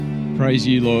praise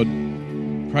you, Lord.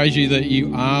 Praise you that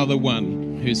you are the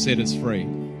one who set us free.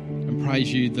 And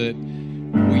praise you that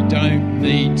we don't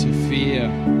need to fear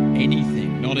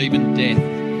anything, not even death,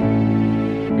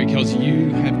 because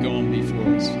you have gone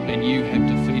before us and you have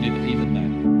defeated even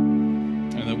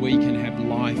that. And that we can have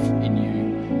life in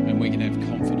you and we can have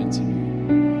confidence in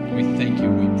you. We thank you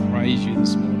and we praise you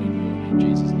this morning, Lord, in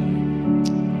Jesus' name.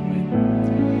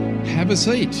 Amen. Have a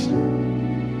seat.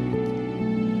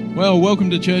 Well, welcome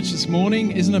to church this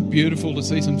morning. Isn't it beautiful to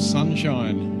see some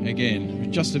sunshine again? We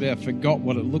just about forgot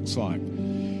what it looks like.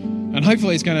 And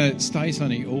hopefully it's going to stay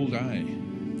sunny all day.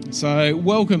 So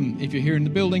welcome if you're here in the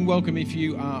building. Welcome if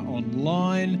you are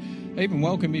online. Even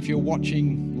welcome if you're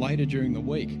watching later during the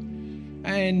week.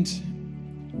 And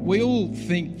we all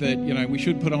think that, we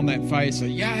should put on that face of,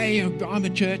 yay, I'm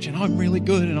at church and I'm really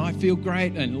good and I feel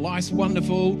great and life's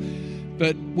wonderful.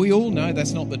 But we all know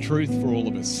that's not the truth for all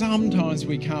of us. Sometimes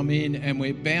we come in and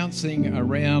we're bouncing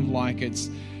around like it's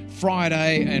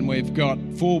Friday and we've got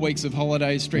 4 weeks of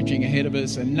holidays stretching ahead of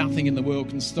us and nothing in the world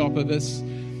can stop us.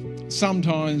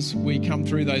 Sometimes we come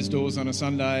through those doors on a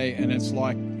Sunday and it's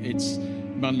like it's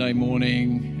Monday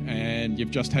morning and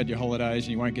you've just had your holidays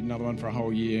and you won't get another one for a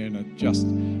whole year,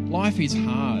 and life is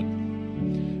hard.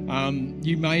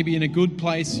 You may be in a good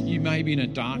place, you may be in a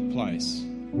dark place,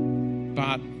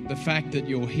 but the fact that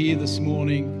you're here this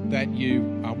morning, that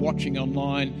you are watching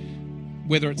online,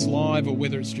 whether it's live or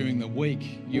whether it's during the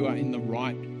week, you are in the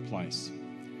right place.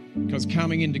 Because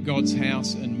coming into God's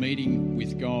house and meeting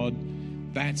with God,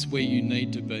 that's where you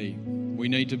need to be. We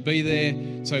need to be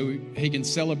there so He can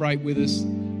celebrate with us.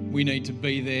 We need to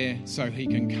be there so He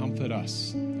can comfort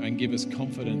us and give us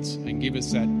confidence and give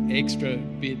us that extra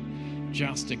bit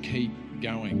just to keep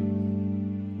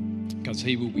going. Because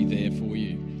He will be there for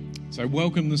you. So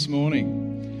welcome this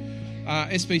morning.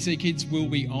 SBC kids will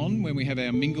be on when we have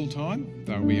our mingle time.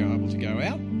 They'll be able to go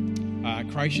out.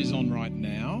 Creche is on right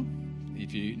now.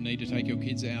 If you need to take your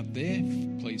kids out there,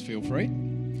 please feel free.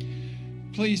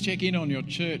 Please check in on your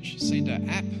church centre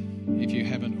app if you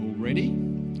haven't already.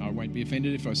 I won't be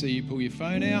offended if I see you pull your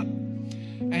phone out.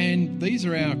 And these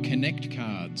are our Connect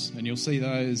cards, and you'll see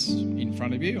those in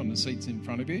front of you, on the seats in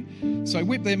front of you. So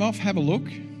whip them off, have a look.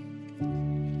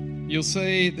 You'll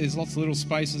see there's lots of little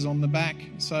spaces on the back.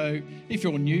 So if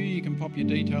you're new, you can pop your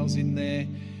details in there.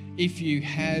 If you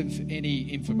have any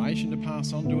information to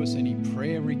pass on to us, any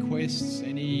prayer requests,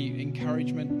 any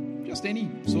encouragement, just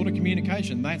any sort of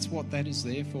communication, that's what that is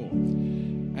there for.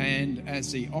 And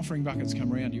as the offering buckets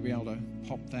come around, you'll be able to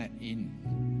pop that in.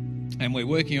 And we're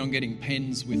working on getting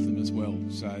pens with them as well,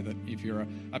 so that if you're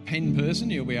a pen person,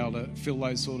 you'll be able to fill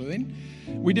those sort of in.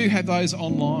 We do have those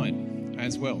online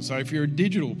as well. So if you're a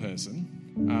digital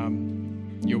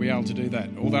person, you'll be able to do that.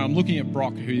 Although I'm looking at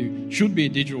Brock, who should be a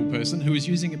digital person, who is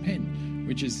using a pen,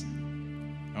 which is,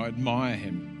 I admire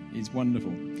him. He's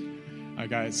wonderful.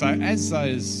 Okay, so as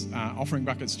those offering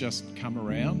buckets just come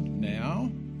around now,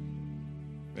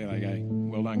 there they go.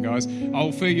 Well done, guys.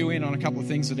 I'll fill you in on a couple of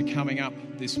things that are coming up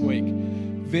this week.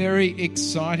 Very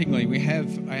excitingly, we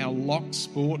have our Lock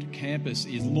Sport campus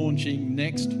is launching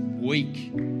next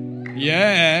week.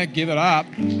 Yeah, give it up.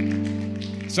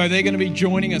 So they're going to be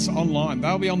joining us online.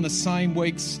 They'll be on the same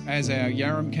weeks as our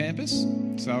Yarram campus.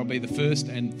 So it'll be the first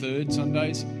and third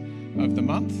Sundays of the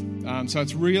month. So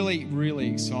it's really, really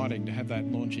exciting to have that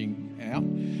launching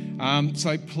out.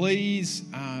 So please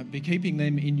be keeping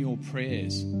them in your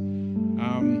prayers.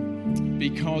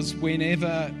 Because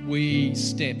whenever we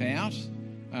step out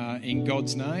in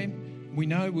God's name, we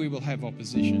know we will have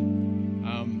opposition.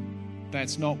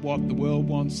 That's not what the world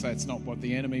wants. That's not what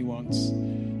the enemy wants.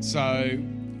 So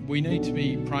we need to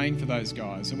be praying for those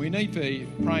guys. And we need to be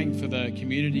praying for the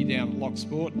community down at Lock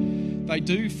Sport. They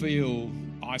do feel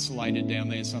isolated down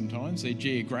there sometimes. They're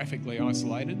geographically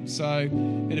isolated. So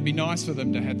it'd be nice for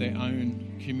them to have their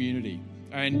own community.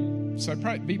 And so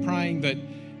be praying that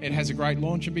it has a great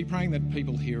launch, and be praying that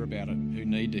people hear about it, who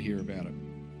need to hear about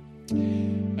it.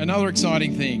 Another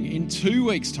exciting thing, in 2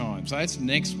 weeks' time, so that's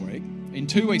next week, in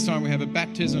 2 weeks' time we have a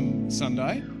baptism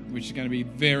Sunday, which is going to be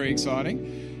very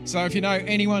exciting. So if you know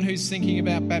anyone who's thinking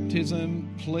about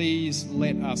baptism, please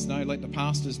let us know. Let the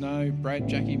pastors know, Brad,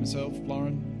 Jackie, myself,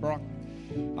 Lauren, Brock.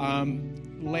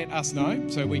 Let us know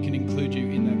so we can include you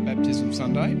in that baptism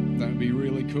Sunday. That would be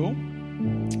really cool.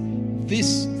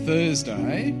 This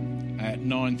Thursday at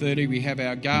 9:30 we have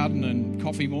our garden and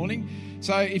coffee morning.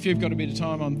 So if you've got a bit of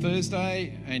time on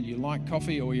Thursday and you like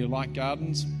coffee or you like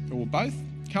gardens or both,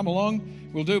 come along.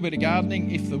 We'll do a bit of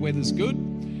gardening if the weather's good.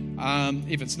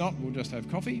 If it's not, we'll just have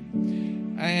coffee.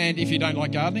 And if you don't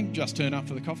like gardening, just turn up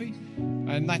for the coffee.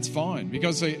 And that's fine,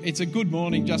 because it's a good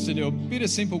morning just to do a bit of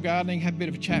simple gardening, have a bit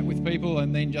of a chat with people,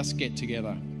 and then just get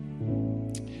together.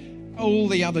 All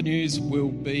the other news will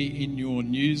be in your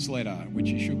newsletter, which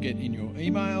you should get in your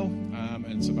email, and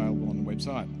it's available on the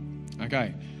website.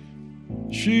 Okay,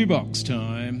 shoebox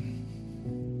time.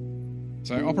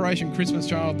 So Operation Christmas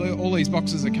Child, all these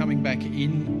boxes are coming back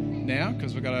in now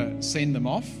because we've got to send them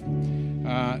off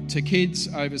to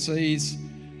kids overseas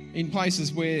in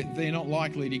places where they're not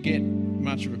likely to get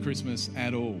much of a Christmas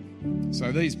at all.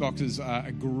 So these boxes are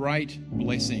a great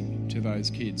blessing to those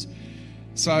kids.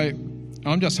 So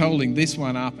I'm just holding this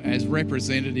one up as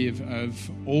representative of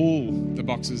all the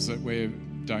boxes that we've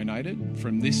donated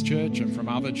from this church and from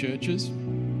other churches.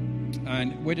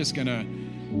 And we're just going to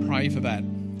pray for that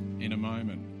in a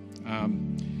moment.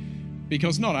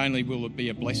 Because not only will it be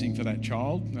a blessing for that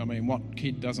child, I mean, what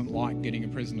kid doesn't like getting a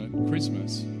present at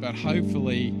Christmas, but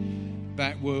hopefully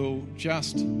that will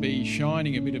just be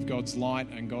shining a bit of God's light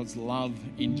and God's love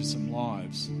into some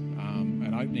lives,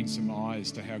 and opening some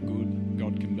eyes to how good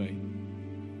God can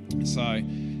be. So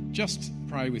just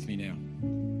pray with me now.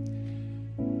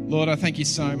 Lord, I thank you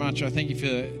so much. I thank you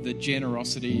for the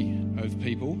generosity of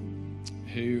people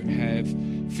who have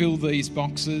filled these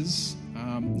boxes,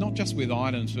 not just with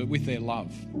items, but with their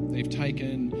love. They've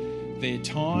taken their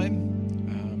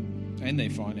time and their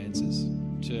finances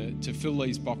to fill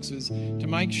these boxes, to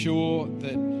make sure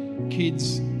that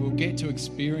kids will get to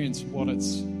experience what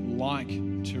it's like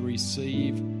to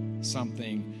receive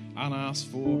something unasked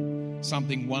for,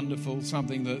 something wonderful,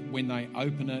 something that when they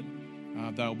open it,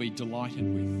 they'll be delighted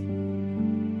with.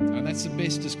 And that's the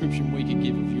best description we can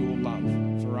give of your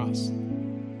love for us.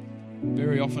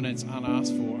 Very often it's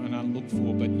unasked for and unlooked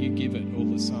for, but you give it all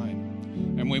the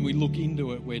same. And when we look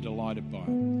into it, we're delighted by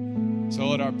it. So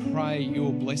Lord, I pray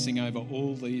your blessing over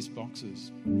all these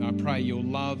boxes. I pray your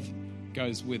love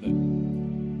goes with it,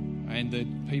 and that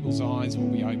people's eyes will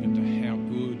be open to how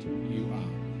good you are.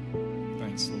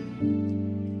 Thanks, Lord.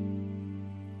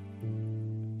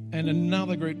 And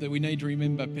another group that we need to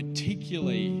remember,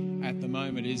 particularly at the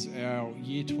moment, is our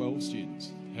Year 12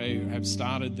 students who have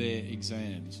started their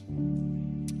exams.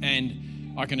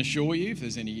 And I can assure you, if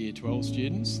there's any Year 12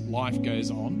 students, life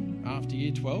goes on after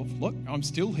Year 12. Look, I'm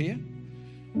still here.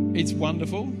 It's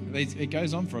wonderful. It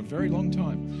goes on for a very long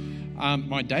time.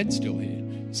 My dad's still here.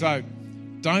 So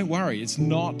don't worry, it's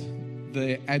not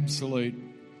the absolute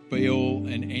be-all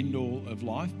and end-all of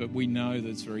life, but we know that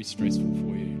it's very stressful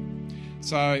for you.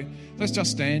 So let's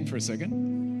just stand for a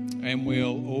second and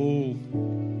we'll all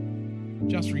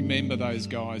just remember those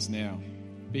guys now,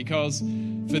 because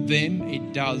for them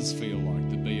it does feel like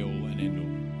the be-all and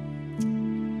end-all.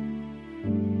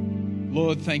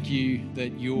 Lord, thank you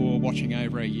that you're watching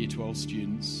over our Year 12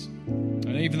 students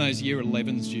and even those Year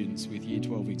 11 students with Year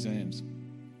 12 exams.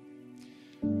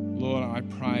 Lord, I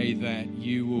pray that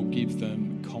you will give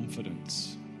them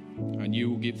confidence and you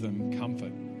will give them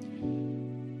comfort,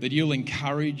 that you'll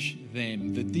encourage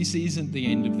them that this isn't the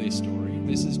end of their story.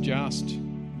 This is just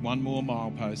one more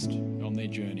milepost on their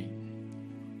journey.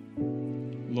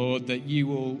 Lord, that you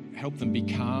will help them be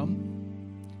calm.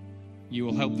 You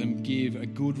will help them give a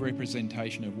good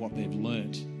representation of what they've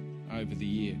learnt over the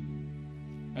year.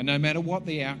 And no matter what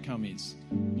the outcome is,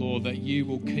 Lord, that you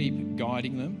will keep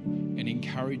guiding them and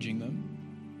encouraging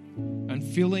them and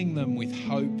filling them with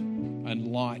hope and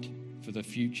light for the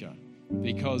future,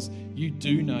 because you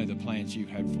do know the plans you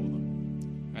have for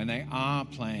them. And they are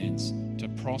plans to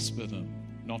prosper them,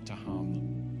 not to harm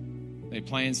them. They're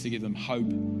plans to give them hope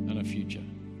and a future.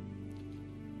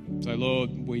 So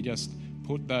Lord, we just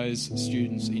put those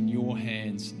students in your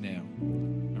hands now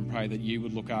and pray that you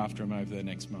would look after them over the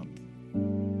next month.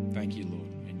 Thank you, Lord,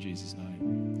 in Jesus'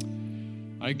 name.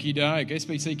 Okie doke.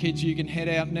 SBC kids, you can head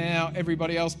out now.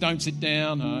 Everybody else, don't sit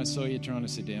down. I saw you trying to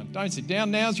sit down. Don't sit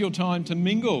down. Now's your time to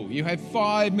mingle. You have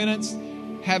 5 minutes.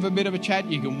 Have a bit of a chat.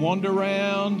 You can wander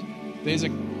around. There's a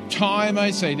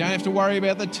timer, so you don't have to worry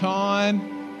about the time.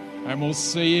 And we'll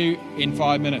see you in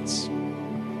 5 minutes.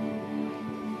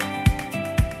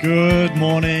 Good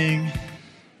morning.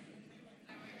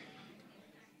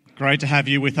 Great to have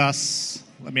you with us.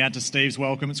 Let me add to Steve's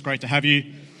welcome. It's great to have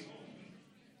you.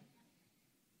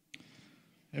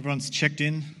 Everyone's checked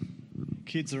in.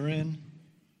 Kids are in.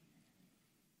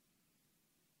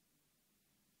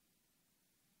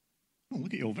 Oh,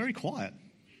 look at you all, very quiet.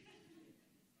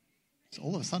 It's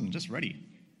all of a sudden just ready.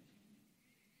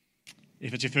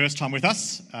 If it's your first time with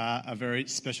us, a very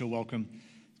special welcome.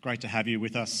 Great to have you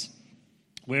with us.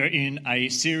 We're in a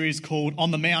series called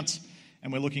On the Mount,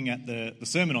 and we're looking at the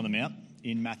Sermon on the Mount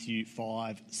in Matthew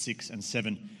 5, 6 and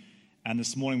 7. And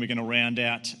this morning we're going to round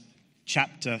out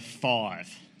chapter 5.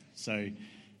 So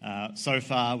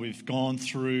far we've gone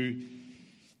through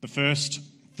the first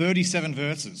 37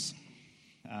 verses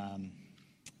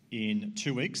in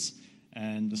 2 weeks,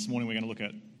 and this morning we're going to look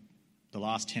at the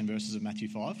last 10 verses of Matthew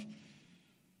 5.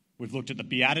 We've looked at the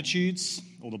Beatitudes,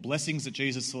 or the blessings that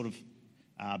Jesus sort of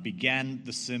began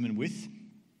the sermon with,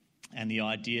 and the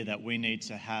idea that we need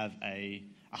to have a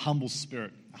humble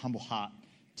spirit, a humble heart,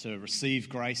 to receive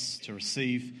grace, to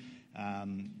receive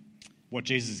what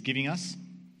Jesus is giving us.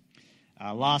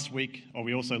 Last week, or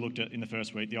we also looked at in the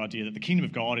first week, the idea that the kingdom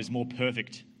of God is more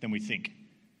perfect than we think.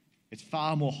 It's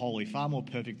far more holy, far more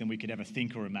perfect than we could ever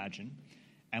think or imagine,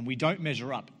 and we don't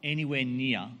measure up anywhere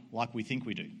near like we think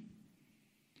we do.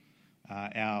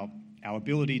 Our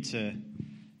ability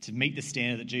to meet the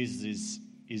standard that Jesus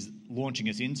is launching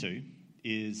us into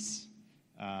is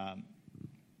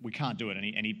we can't do it. And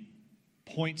he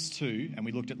points to, and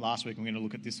we looked at last week and we're going to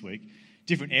look at this week,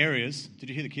 different areas. Did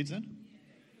you hear the kids then?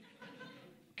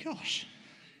 Gosh.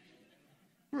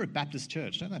 We're a Baptist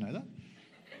church, don't they know that?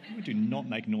 We do not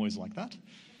make noise like that.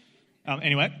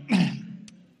 Anyway,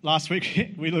 last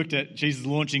week we looked at Jesus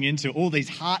launching into all these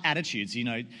heart attitudes. You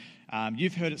know,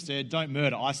 you've heard it said, don't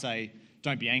murder. I say,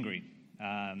 don't be angry.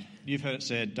 You've heard it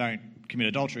said, don't commit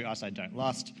adultery. I say, don't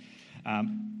lust.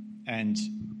 And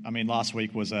I mean, last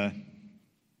week was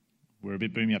we're a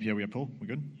bit boomy up here. We are, Paul? We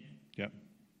good? Yeah.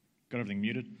 Got everything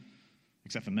muted,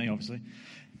 except for me, obviously.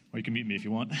 Or you can mute me if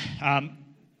you want.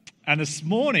 And this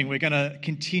morning we're going to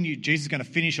continue. Jesus is going to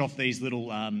finish off these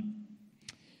little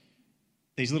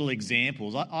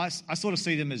examples. I sort of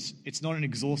see them as, it's not an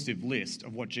exhaustive list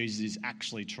of what Jesus is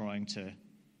actually trying to.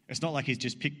 It's not like he's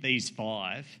just picked these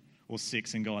 5 or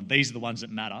 6 and gone, these are the ones that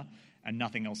matter, and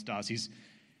nothing else does.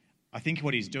 I think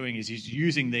what he's doing is he's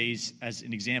using these as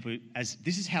an example, as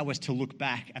this is how we're to look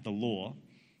back at the law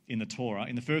in the Torah,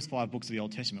 in the first 5 books of the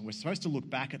Old Testament. We're supposed to look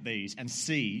back at these and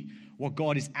see what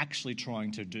God is actually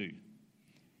trying to do.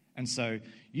 And so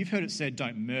you've heard it said,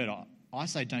 don't murder. I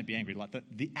say, don't be angry. Like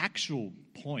the actual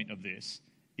point of this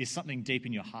is something deep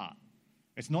in your heart.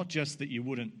 It's not just that you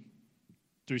wouldn't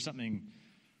do something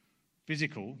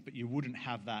physical, but you wouldn't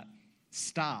have that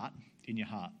start in your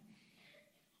heart.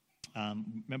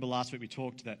 Remember last week we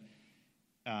talked that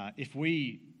if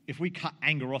we cut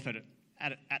anger off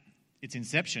at its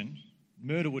inception,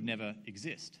 murder would never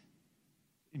exist.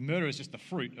 Murder is just the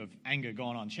fruit of anger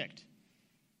gone unchecked.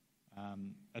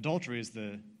 Adultery is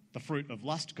the fruit of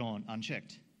lust gone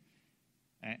unchecked,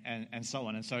 and so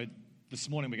on. And so this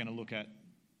morning we're going to look at,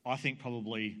 I think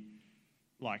probably,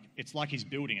 it's like he's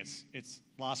building. It's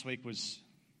last week was,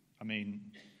 I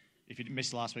mean, if you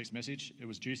missed last week's message, it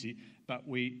was juicy. But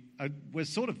we're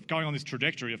sort of going on this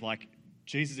trajectory of like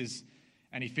Jesus is,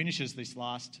 and he finishes this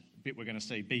last bit we're going to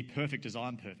see, be perfect as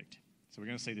I'm perfect. So we're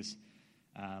going to see this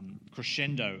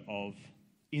crescendo of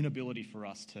inability for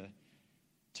us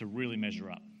to really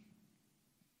measure up.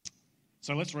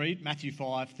 So let's read Matthew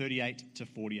 5, 38 to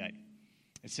 48.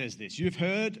 It says this, you've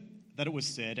heard that it was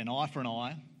said, an eye for an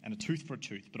eye and a tooth for a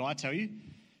tooth. But I tell you,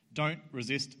 don't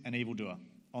resist an evildoer.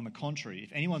 On the contrary,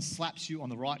 if anyone slaps you on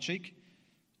the right cheek,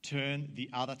 turn the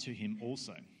other to him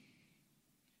also.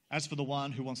 As for the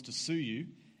one who wants to sue you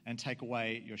and take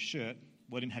away your shirt,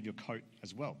 let him have your coat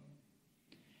as well.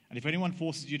 And if anyone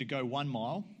forces you to go 1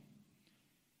 mile,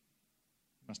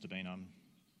 must have been an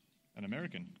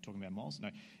American talking about miles. No,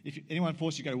 if anyone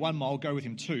forces you to go 1 mile, go with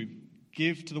him 2.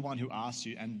 Give to the one who asks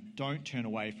you, and don't turn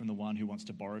away from the one who wants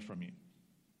to borrow from you.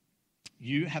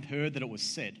 You have heard that it was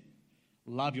said,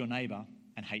 love your neighbour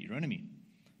and hate your enemy.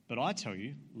 But I tell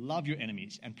you, love your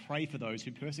enemies and pray for those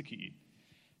who persecute you,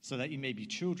 so that you may be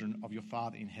children of your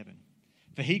Father in heaven.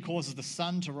 For he causes the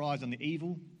sun to rise on the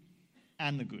evil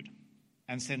and the good,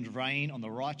 and sends rain on the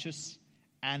righteous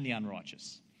and the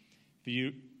unrighteous.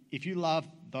 If you love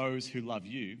those who love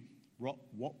you,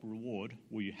 what reward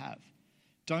will you have?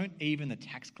 Don't even the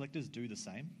tax collectors do the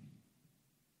same?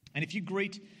 And if you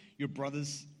greet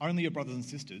only your brothers and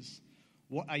sisters,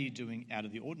 what are you doing out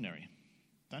of the ordinary?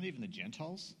 Don't even the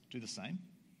Gentiles do the same?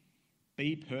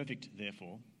 Be perfect,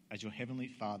 therefore, as your heavenly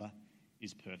Father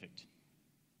is perfect.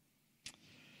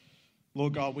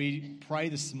 Lord God, we pray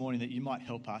this morning that you might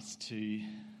help us to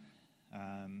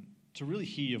really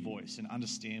hear your voice and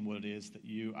understand what it is that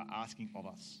you are asking of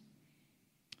us.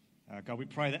 God, we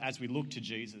pray that as we look to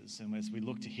Jesus and as we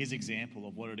look to his example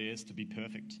of what it is to be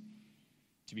perfect,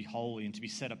 to be holy and to be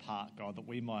set apart, God, that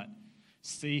we might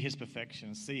see his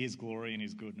perfection, see his glory and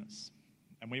his goodness,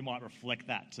 and we might reflect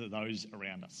that to those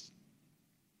around us.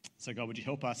 So God, would you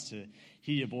help us to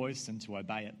hear your voice and to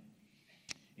obey it?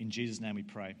 In Jesus' name we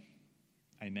pray.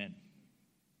 Amen.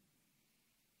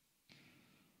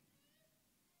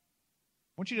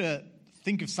 I want you to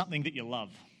think of something that you love,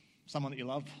 someone that you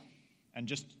love, and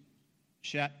just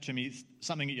shout to me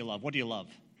something that you love. What do you love?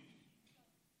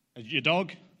 Your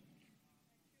dog?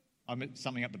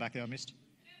 Something up the back there I missed.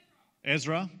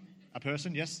 Ezra, a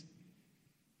person, yes.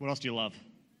 What else do you love?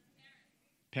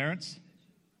 Parents?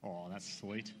 Oh, that's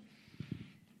sweet.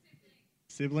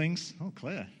 Siblings? Oh,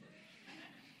 Claire.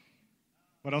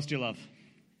 What else do you love?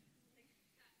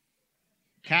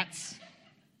 Cats?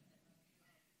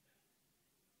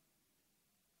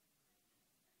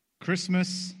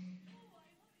 Christmas?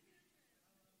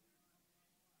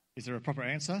 Is there a proper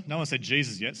answer? No one said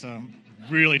Jesus yet, so I'm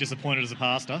really disappointed as a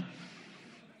pastor.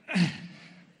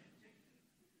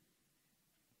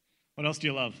 What else do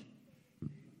you love?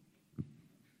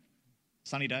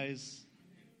 Sunny days?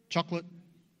 Chocolate?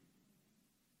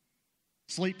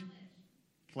 Sleep?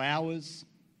 Flowers?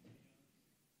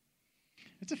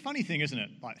 It's a funny thing, isn't it?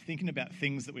 Like thinking about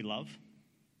things that we love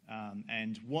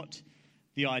and what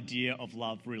the idea of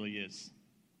love really is.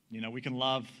 You know, we can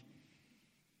love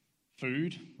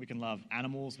food, we can love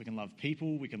animals, we can love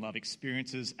people, we can love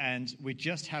experiences, and we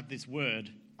just have this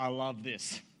word, I love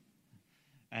this.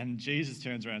 And Jesus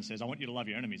turns around and says, I want you to love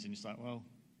your enemies. And you're just like, well,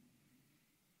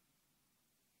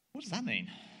 what does that mean?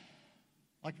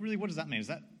 Like, really, what does that mean? Is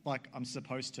that like I'm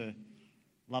supposed to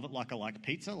love it like I like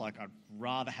pizza? Like I'd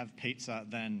rather have pizza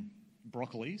than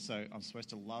broccoli, so I'm supposed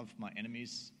to love my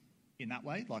enemies in that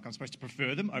way? Like I'm supposed to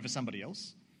prefer them over somebody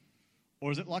else?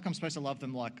 Or is it like I'm supposed to love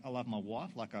them like I love my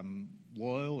wife, like I'm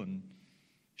loyal and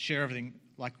share everything?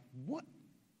 Like, what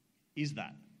is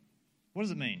that? What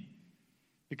does it mean?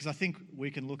 Because I think we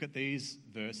can look at these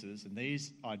verses and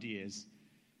these ideas,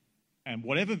 and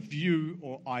whatever view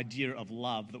or idea of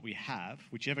love that we have,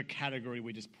 whichever category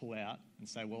we just pull out and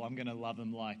say, well, I'm going to love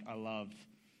them like I love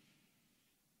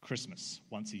Christmas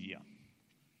once a year.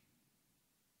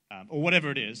 Or whatever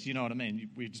it is, you know what I mean?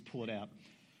 We just pull it out.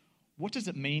 What does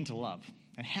it mean to love?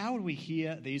 And how would we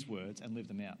hear these words and live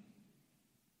them out?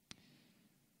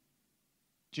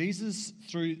 Jesus,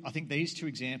 through, I think, these two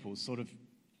examples, sort of,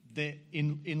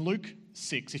 in Luke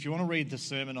 6, if you want to read the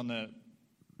sermon on the,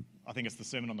 I think it's the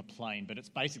Sermon on the Plain, but it's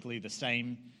basically the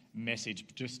same message,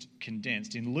 just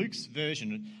condensed. In Luke's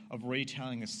version of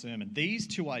retelling the sermon, these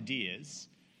two ideas,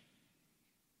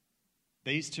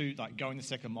 these two, like going the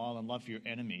second mile and love for your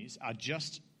enemies, are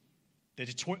just, they're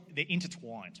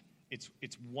intertwined.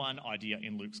 It's one idea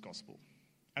in Luke's gospel.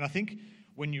 And I think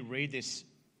when you read this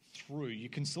through, you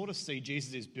can sort of see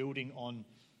Jesus is building on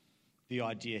the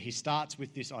idea. He starts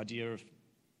with this idea of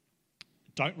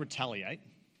don't retaliate.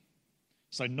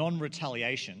 So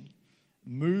non-retaliation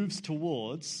moves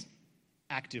towards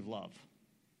active love.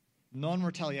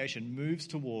 Non-retaliation moves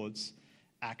towards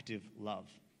active love.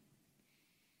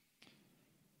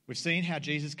 We've seen how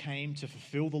Jesus came to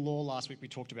fulfill the law. Last week we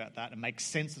talked about that and make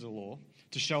sense of the law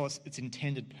to show us its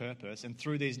intended purpose. And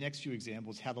through these next few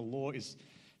examples, how the law is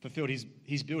fulfilled.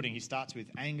 He's building. He starts with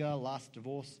anger, lust,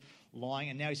 divorce, lying,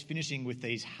 and now he's finishing with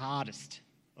these hardest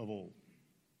of all.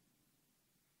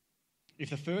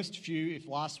 If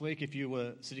last week, if you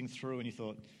were sitting through and you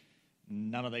thought,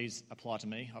 none of these apply to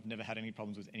me, I've never had any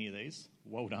problems with any of these,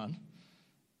 well done.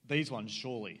 These ones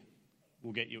surely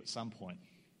will get you at some point.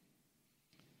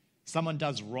 Someone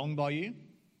does wrong by you,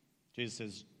 Jesus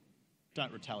says,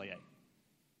 don't retaliate.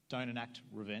 Don't enact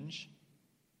revenge.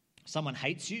 Someone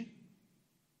hates you,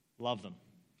 love them.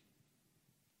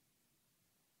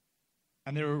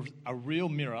 And they're a real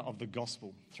mirror of the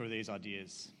gospel through these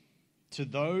ideas. To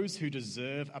those who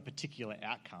deserve a particular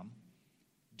outcome,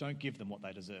 don't give them what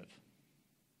they deserve.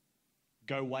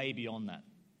 Go way beyond that.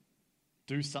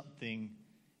 Do something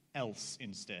else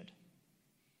instead.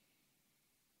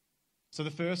 So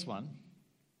the first one,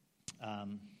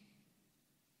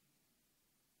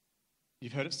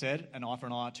 you've heard it said, an eye for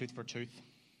an eye, a tooth for a tooth.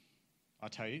 I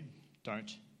tell you, don't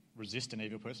resist an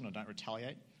evil person or don't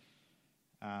retaliate.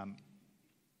 And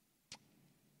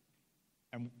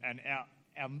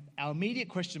our immediate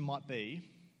question might be,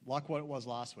 like what it was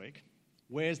last week,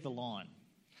 where's the line?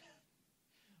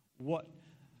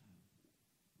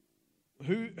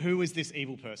 Who is this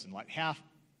evil person? Like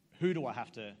who do I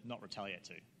have to not retaliate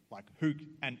to? Like who,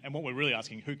 and what we're really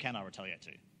asking, who can I retaliate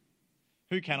to?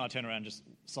 Who can I turn around and just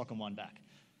sock them one back?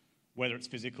 Whether it's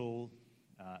physical,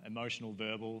 emotional,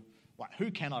 verbal, like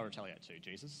who can I retaliate to,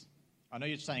 Jesus? I know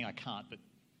you're saying I can't, but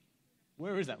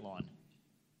where is that line?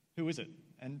 Who is it?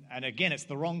 And again, it's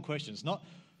the wrong question. It's not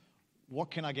what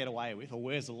can I get away with or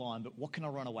where's the line, but what can I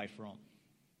run away from?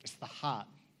 It's the heart.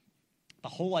 The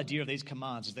whole idea of these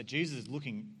commands is that Jesus is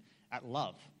looking at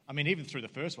love. I mean, even through the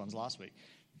first ones last week,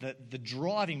 the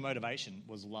driving motivation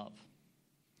was love.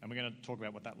 And we're going to talk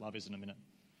about what that love is in a minute.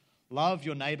 Love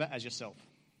your neighbour as yourself.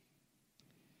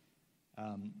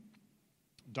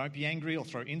 Don't be angry or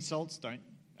throw insults. Don't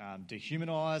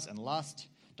dehumanize and lust.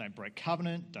 Don't break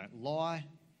covenant. Don't lie.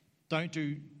 Don't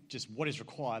do just what is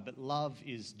required, but love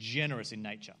is generous in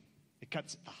nature. It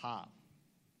cuts at the heart.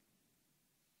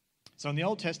 So in the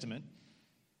Old Testament,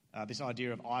 this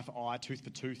idea of eye for eye, tooth for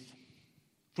tooth,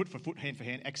 foot for foot, hand for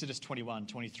hand, Exodus 21,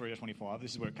 23 or 25,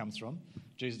 this is where it comes from.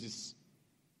 Jesus is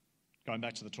going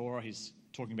back to the Torah. He's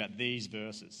talking about these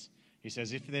verses. He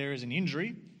says, if there is an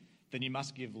injury, then you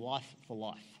must give life for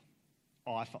life,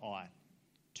 eye for eye,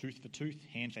 tooth for tooth,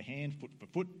 hand for hand, foot for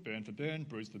foot, burn for burn,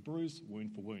 bruise for bruise,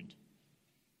 wound for wound.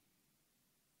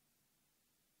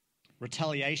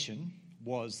 Retaliation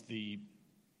was the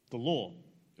law.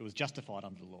 It was justified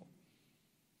under the law.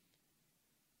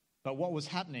 But what was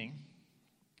happening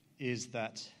is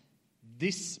that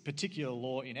this particular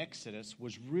law in Exodus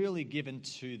was really given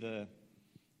to the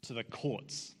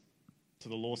courts, to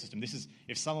the law system. This is,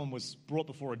 if someone was brought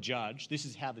before a judge, this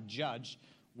is how the judge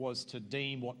was to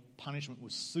deem what punishment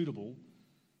was suitable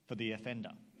for the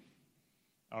offender.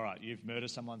 All right, you've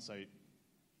murdered someone, so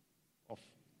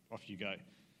off you go.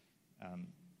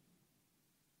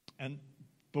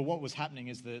 But what was happening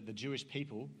is the Jewish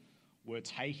people were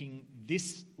taking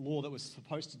this law that was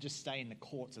supposed to just stay in the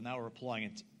courts, and they were applying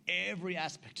it to every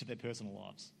aspect of their personal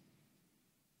lives.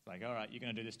 It's like, all right, you're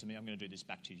going to do this to me, I'm going to do this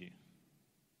back to you.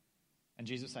 And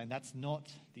Jesus is saying that's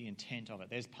not the intent of it.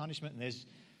 There's punishment and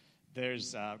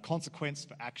there's consequence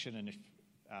for action, and if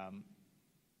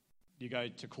you go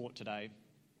to court today,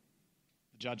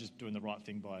 the judge is doing the right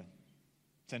thing by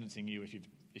sentencing you if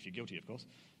you're guilty, of course,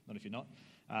 not if you're not.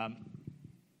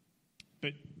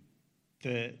 But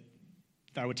they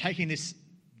were taking this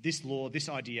law, this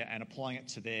idea, and applying it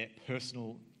to their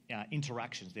personal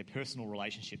interactions, their personal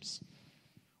relationships,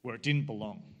 where it didn't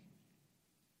belong.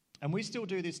 And we still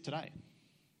do this today.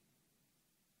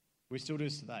 We still do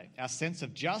this today. Our sense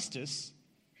of justice,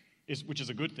 which is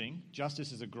a good thing.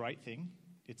 Justice is a great thing.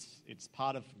 It's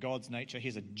part of God's nature.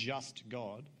 He's a just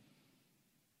God.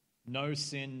 No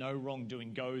sin, no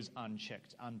wrongdoing goes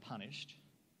unchecked, unpunished.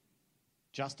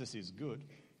 Justice is good.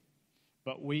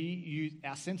 But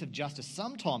our sense of justice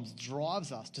sometimes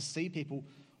drives us to see people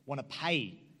want to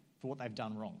pay for what they've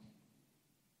done wrong.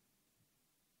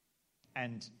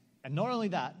 And not only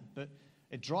that, but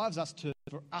it drives us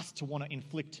for us to want to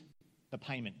inflict the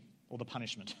payment or the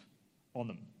punishment on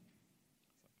them.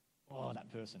 Oh,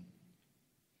 that person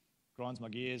grinds my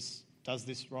gears, does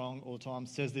this wrong all the time,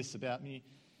 says this about me.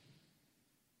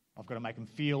 I've got to make them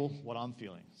feel what I'm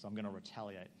feeling, so I'm going to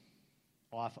retaliate.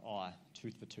 Eye for eye,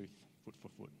 tooth for tooth, foot for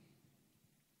foot.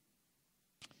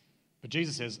 But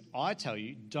Jesus says, I tell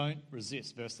you, don't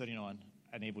resist, verse 39,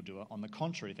 an evildoer. On the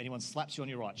contrary, if anyone slaps you on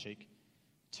your right cheek,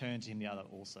 turn to him the other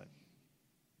also.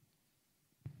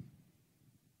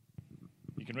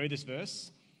 You can read this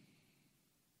verse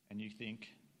and you think,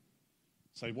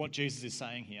 so what Jesus is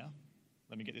saying here,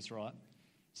 let me get this right.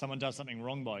 Someone does something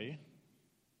wrong by you,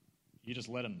 you just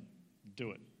let them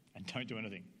do it and don't do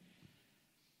anything.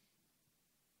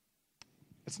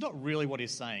 It's not really what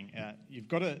he's saying.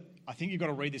 I think you've got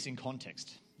to read this in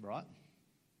context, right?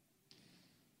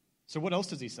 So what else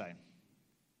does he say?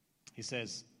 He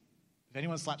says, if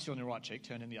anyone slaps you on your right cheek,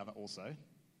 turn him the other also.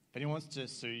 If anyone wants to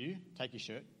sue you, take your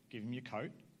shirt, give him your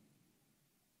coat.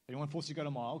 If anyone forces you to go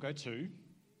a mile, go 2.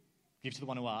 Give to the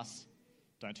one who asks,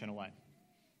 don't turn away.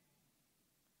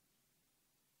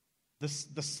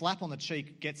 The slap on the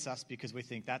cheek gets us because we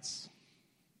think that's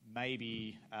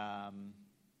maybe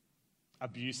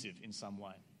abusive in some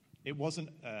way. It wasn't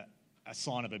a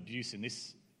sign of abuse in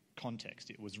this context.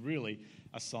 It was really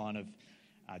a sign of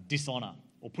dishonour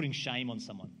or putting shame on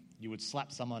someone. You would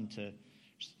slap someone to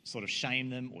sort of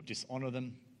shame them or dishonour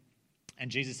them.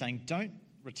 And Jesus is saying, don't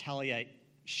retaliate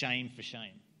shame for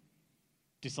shame,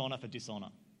 dishonour for dishonour.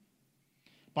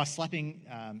 By slapping,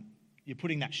 you're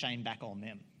putting that shame back on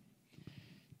them.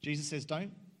 Jesus says,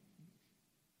 don't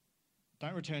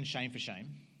return shame for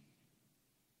shame.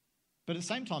 But at the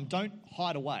same time, don't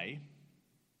hide away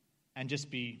and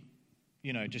just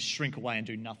shrink away and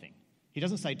do nothing. He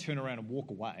doesn't say turn around and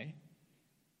walk away.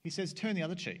 He says turn the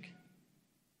other cheek.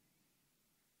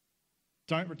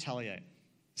 Don't retaliate.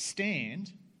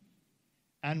 Stand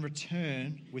and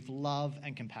return with love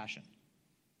and compassion.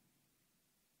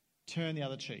 Turn the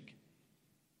other cheek.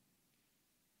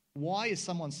 Why is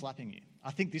someone slapping you? I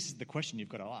think this is the question you've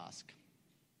got to ask.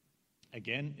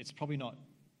 Again, it's probably not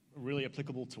really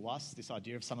applicable to us, this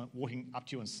idea of someone walking up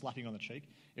to you and slapping on the cheek.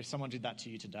 If someone did that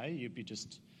to you today, you'd be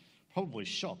just probably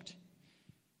shocked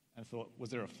and thought,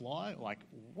 was there a fly? Like,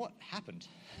 what happened?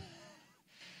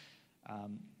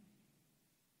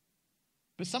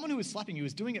 But someone who was slapping you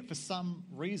is doing it for some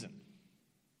reason.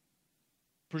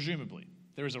 Presumably,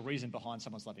 there is a reason behind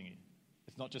someone slapping you.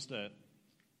 It's not just a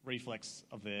reflex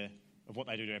of what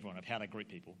they do to everyone, of how they greet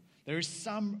people. There is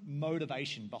some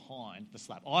motivation behind the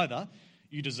slap. Either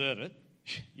you deserve it,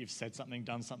 you've said something,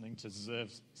 done something to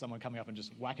deserve someone coming up and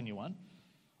just whacking you one.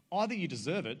 Either you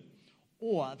deserve it,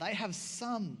 or they have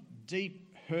some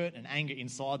deep hurt and anger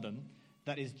inside them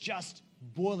that is just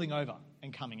boiling over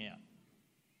and coming out.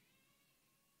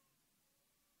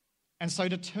 And so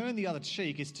to turn the other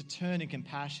cheek is to turn in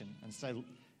compassion and say,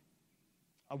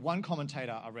 one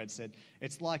commentator I read said,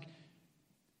 it's like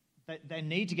they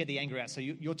need to get the anger out. So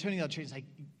you're turning the other cheek and say,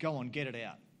 go on, get it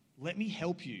out. Let me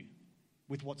help you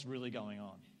with what's really going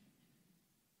on.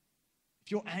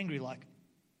 If you're angry, like,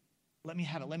 let me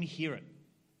have it. Let me hear it.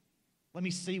 Let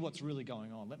me see what's really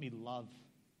going on. Let me love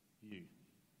you.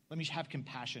 Let me have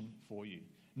compassion for you.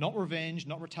 Not revenge,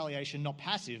 not retaliation, not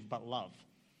passive, but love.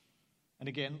 And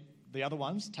again, the other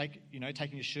ones, taking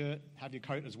your shirt, have your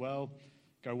coat as well.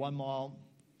 Go 1 mile,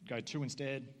 go 2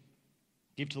 instead.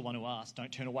 Give to the one who asks. Don't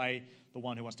turn away the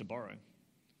one who wants to borrow.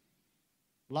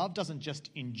 Love doesn't just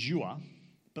endure,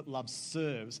 but love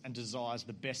serves and desires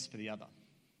the best for the other.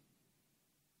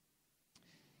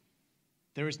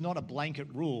 There is not a blanket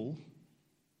rule,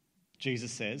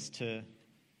 Jesus says,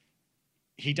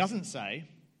 he doesn't say,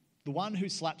 the one who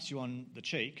slaps you on the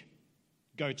cheek,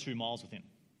 go 2 miles with him.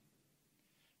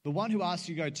 The one who asks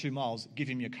you to go 2 miles, give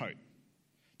him your coat.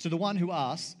 To the one who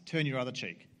asks, turn your other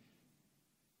cheek.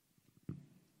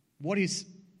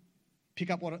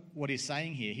 Pick up what he's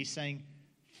saying here. He's saying,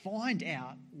 find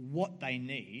out what they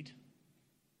need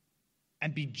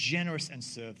and be generous and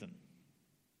serve them.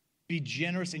 Be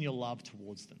generous in your love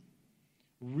towards them.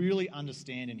 Really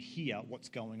understand and hear what's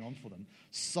going on for them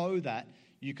so that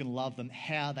you can love them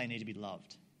how they need to be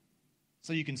loved.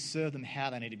 So you can serve them how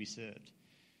they need to be served.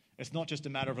 It's not just a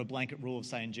matter of a blanket rule of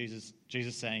saying Jesus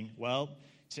saying, well,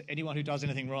 to anyone who does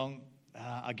anything wrong,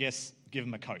 I guess give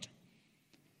them a coat.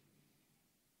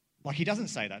 Like, he doesn't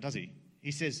say that, does he? He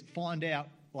says, find out,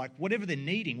 like, whatever they're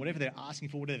needing, whatever they're asking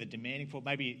for, whatever they're demanding for,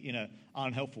 maybe in an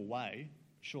unhelpful way,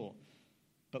 sure.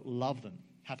 But love them.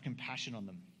 Have compassion on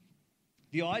them.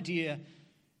 The idea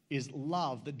is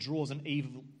love that draws an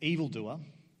evildoer,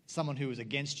 someone who is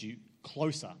against you,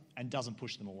 closer and doesn't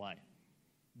push them away.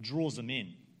 Draws them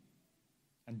in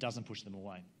and doesn't push them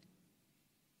away.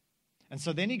 And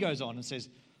so then he goes on and says,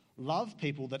 love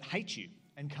people that hate you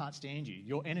and can't stand you,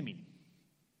 your enemy.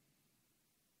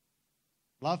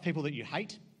 Love people that you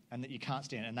hate and that you can't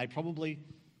stand, and they probably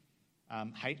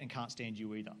hate and can't stand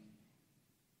you either.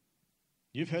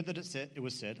 You've heard that it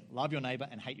was said, love your neighbour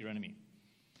and hate your enemy.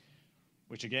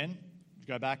 Which again, if you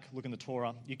go back, look in the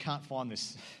Torah, you can't find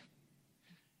this.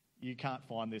 You can't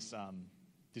find this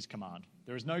command.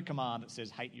 There is no command that says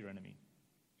hate your enemy.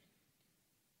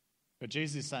 But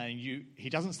Jesus is saying, he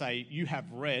doesn't say you have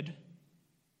read,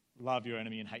 love your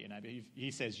enemy and hate your neighbour. He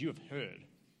says you have heard,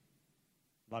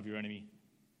 love your enemy,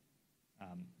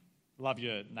 love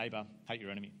your neighbour, hate your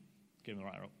enemy. Get them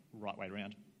the right way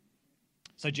around.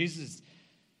 So Jesus has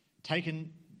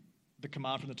taken the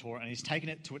command from the Torah and he's taken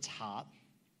it to its heart.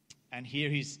 And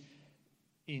here he's,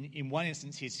 in one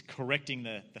instance, he's correcting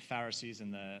the Pharisees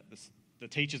and the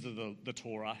teachers of the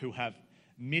Torah who have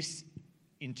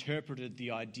misinterpreted the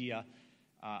idea.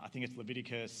 I think it's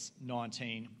Leviticus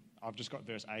 19. I've just got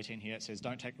verse 18 here. It says,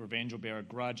 don't take revenge or bear a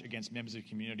grudge against members of the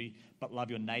community, but love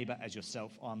your neighbour as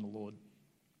yourself. I'm the Lord.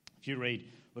 If you read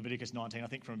Leviticus 19, I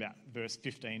think from about verse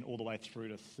 15 all the way through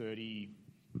to 30,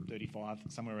 35,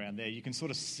 somewhere around there, you can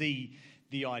sort of see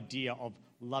the idea of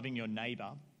loving your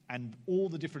neighbour and all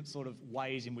the different sort of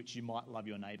ways in which you might love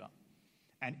your neighbour.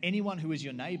 And anyone who is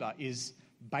your neighbour is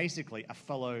basically a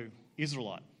fellow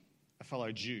Israelite, a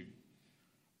fellow Jew,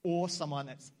 or someone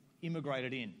that's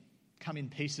immigrated in, come in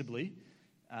peaceably,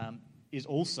 is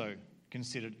also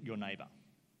considered your neighbour.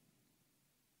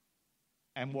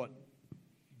 And what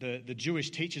the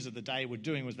Jewish teachers of the day were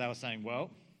doing was they were saying, well,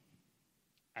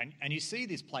 and you see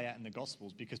this play out in the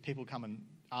Gospels because people come and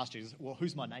ask Jesus, well,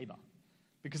 who's my neighbour?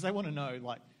 Because they want to know,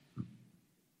 like,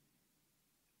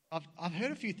 I've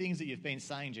heard a few things that you've been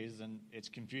saying, Jesus, and it's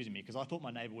confusing me because I thought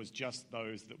my neighbour was just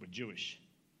those that were Jewish,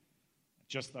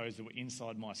 just those that were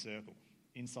inside my circle,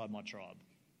 inside my tribe.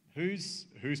 Who's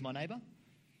my neighbour?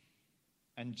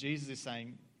 And Jesus is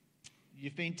saying,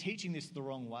 you've been teaching this the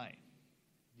wrong way.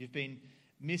 You've been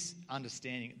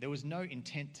misunderstanding. There was no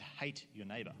intent to hate your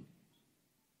neighbour.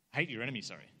 Hate your enemy,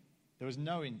 sorry. There was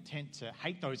no intent to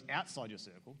hate those outside your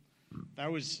circle.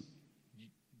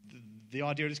 The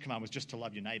idea of this command was just to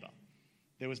love your neighbour.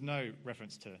 There was no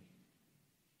reference to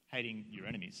hating your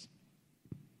enemies.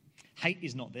 Hate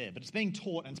is not there, but it's being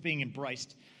taught and it's being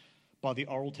embraced by the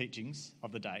oral teachings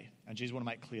of the day. And Jesus want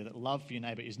to make clear that love for your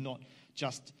neighbour is not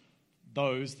just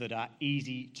those that are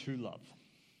easy to love.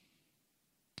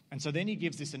 And so then he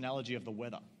gives this analogy of the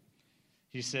weather.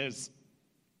 He says,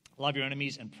 love your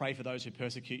enemies and pray for those who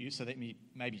persecute you, so that you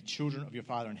may be children of your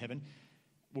Father in heaven.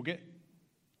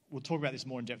 We'll talk about this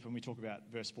more in depth when we talk about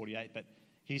verse 48, but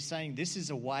he's saying this is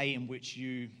a way in which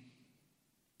you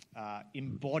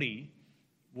embody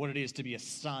what it is to be a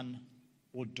son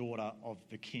or daughter of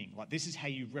the King. Like, this is how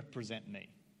you represent me.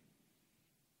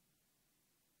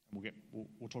 And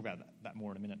we'll talk about that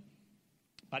more in a minute.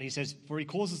 But he says, for he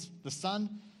causes the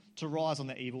sun to rise on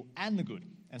the evil and the good,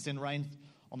 and send rain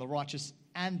on the righteous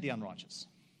and the unrighteous.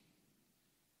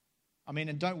 I mean,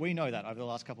 and don't we know that over the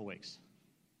last couple of weeks?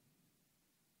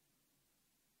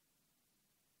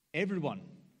 Everyone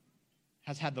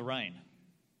has had the rain.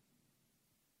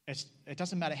 It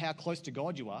doesn't matter how close to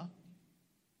God you are.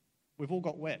 We've all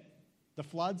got wet. The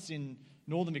floods in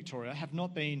northern Victoria have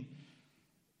not been...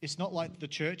 It's not like the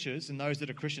churches and those that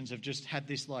are Christians have just had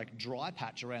this like dry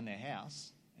patch around their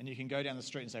house, and you can go down the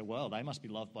street and say, well, they must be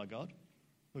loved by God.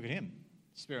 Look at him,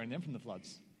 sparing them from the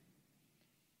floods.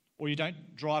 Or you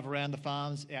don't drive around the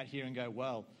farms out here and go,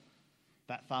 well,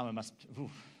 that farmer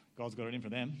God's got it in for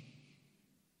them.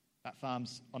 That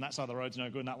farm's on that side of the road's no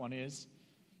good and that one is.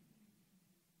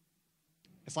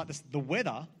 It's like this, the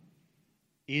weather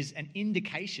is an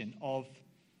indication of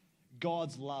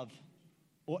God's love,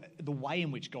 or the way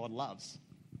in which God loves.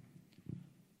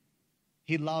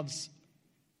 He loves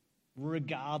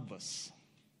regardless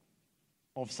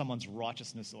of someone's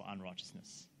righteousness or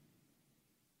unrighteousness,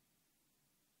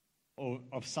 or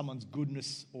of someone's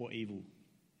goodness or evil.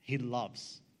 He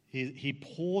loves. He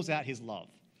pours out his love,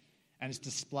 and it's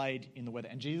displayed in the weather.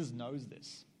 And Jesus knows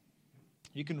this.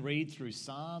 You can read through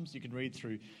Psalms, you can read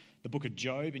through the book of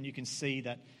Job, and you can see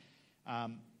that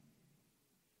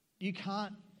you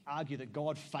can't argue that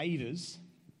God favours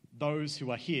those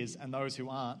who are his and those who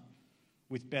aren't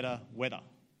with better weather.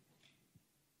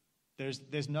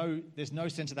 There's no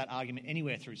sense of that argument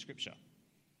anywhere through Scripture.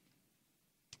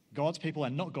 God's people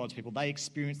and not God's people, they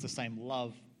experience the same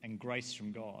love and grace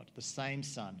from God, the same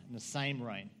sun and the same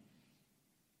rain.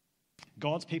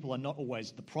 God's people are not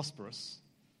always the prosperous,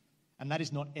 and that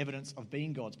is not evidence of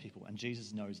being God's people, and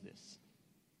Jesus knows this.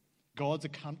 God's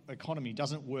economy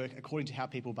doesn't work according to how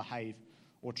people behave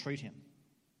or treat him.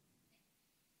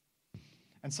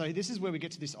 And so this is where we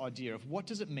get to this idea of what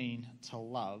does it mean to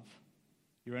love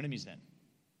your enemies then?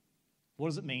 What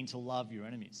does it mean to love your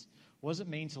enemies? What does it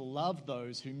mean to love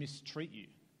those who mistreat you?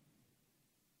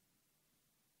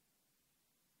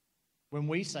 When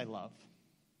we say love,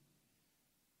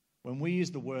 when we use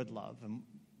the word love, and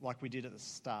like we did at the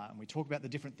start, and we talk about the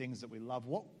different things that we love,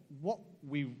 what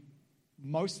we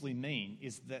mostly mean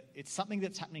is that it's something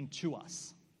that's happening to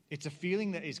us. It's a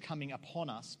feeling that is coming upon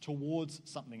us towards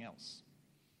something else.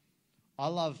 I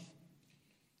love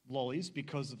lollies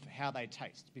because of how they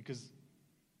taste,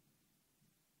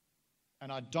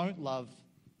 and I don't love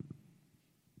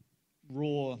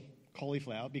raw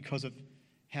cauliflower because of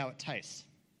how it tastes.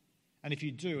 And if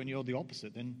you do and you're the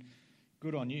opposite, then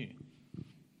good on you.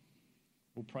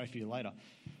 We'll pray for you later.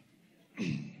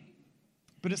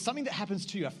 But it's something that happens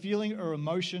to you, a feeling or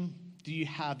emotion do you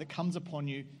have that comes upon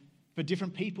you for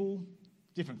different people,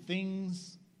 different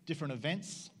things, different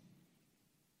events.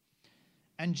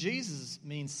 And Jesus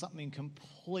means something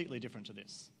completely different to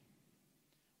this.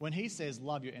 When he says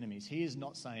love your enemies, he is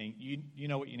not saying you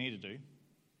know what you need to do.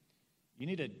 You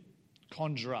need to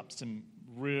conjure up some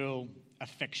real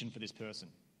affection for this person.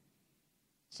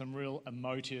 Some real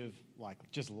emotive,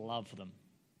 just love for them.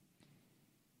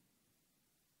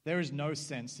 There is no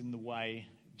sense in the way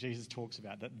Jesus talks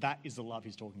about that is the love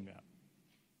he's talking about.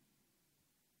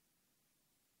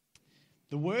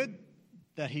 The word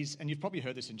that and you've probably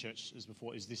heard this in churches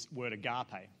before, is this word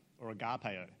agape or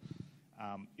agapeo,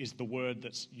 is the word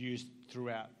that's used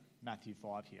throughout Matthew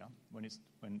 5 here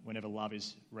whenever love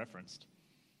is referenced.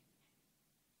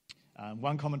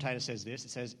 One commentator says this.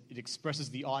 It says it expresses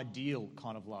the ideal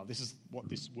kind of love. This is what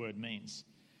this word means.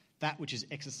 That which is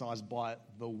exercised by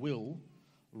the will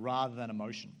rather than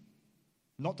emotion.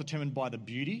 Not determined by the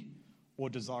beauty or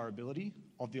desirability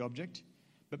of the object,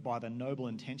 but by the noble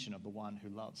intention of the one who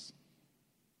loves.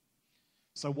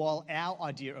 So while our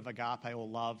idea of agape or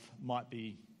love might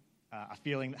be a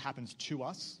feeling that happens to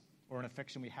us or an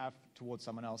affection we have towards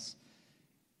someone else,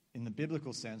 in the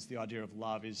biblical sense, the idea of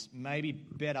love is maybe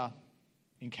better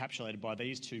encapsulated by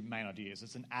these two main ideas.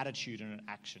 It's an attitude and an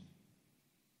action.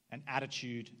 An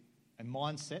attitude, a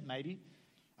mindset maybe,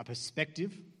 a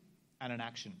perspective and an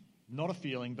action. Not a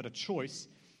feeling, but a choice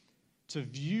to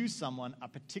view someone a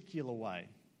particular way,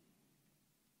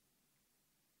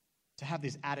 to have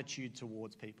this attitude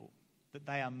towards people, that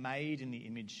they are made in the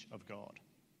image of God.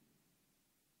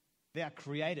 They are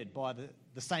created by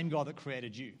the same God that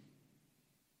created you.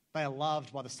 They are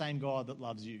loved by the same God that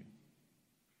loves you.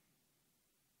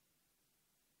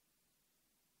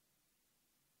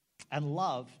 And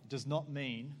love does not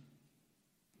mean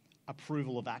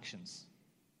approval of actions.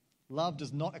 Love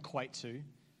does not equate to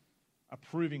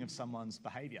approving of someone's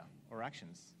behavior or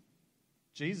actions.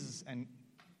 Jesus and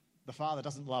the Father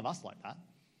doesn't love us like that.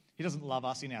 He doesn't love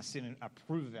us in our sin and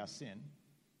approve of our sin.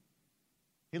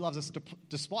 He loves us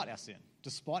despite our sin,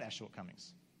 despite our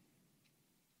shortcomings.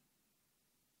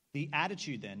 The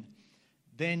attitude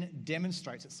then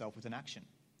demonstrates itself with an action.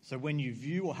 So when you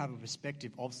view or have a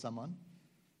perspective of someone,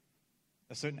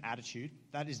 a certain attitude,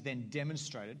 that is then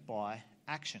demonstrated by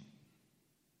action.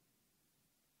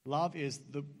 Love is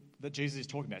that Jesus is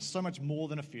talking about. So much more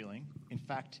than a feeling. In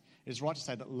fact, it is right to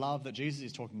say that love that Jesus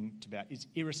is talking about is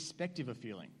irrespective of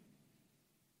feeling.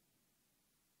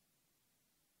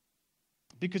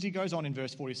 Because he goes on in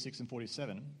verse 46 and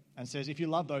 47 and says, if you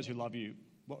love those who love you,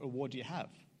 what reward do you have?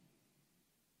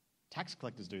 Tax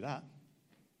collectors do that.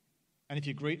 And if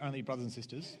you greet only brothers and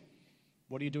sisters,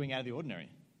 what are you doing out of the ordinary?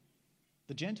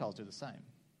 The Gentiles do the same.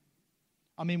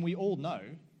 I mean, we all know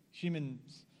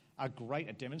humans are great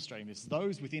at demonstrating this.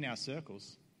 Those within our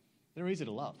circles, they're easy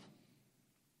to love.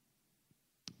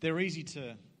 They're easy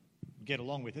to get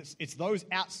along with. It's those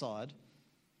outside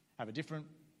have a different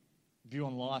view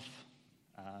on life,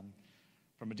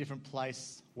 from a different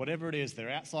place, whatever it is, they're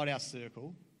outside our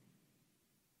circle.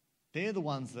 They're the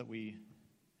ones that we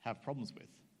have problems with.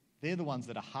 They're the ones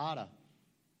that are harder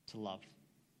to love.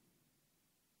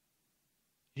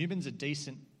 Humans are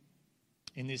decent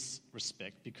in this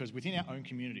respect because within our own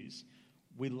communities,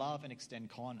 we love and extend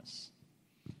kindness.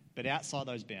 But outside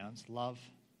those bounds, love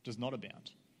does not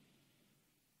abound.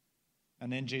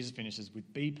 And then Jesus finishes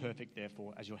with, be perfect,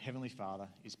 therefore, as your heavenly Father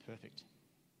is perfect.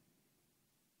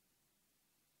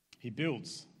 He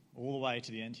builds all the way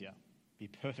to the end here. Be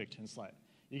perfect. And it's like,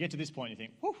 you get to this point and you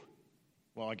think, whew,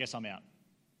 well, I guess I'm out.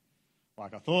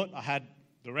 Like I thought I had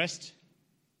the rest,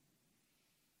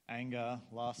 anger,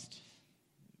 lust,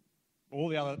 all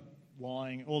the other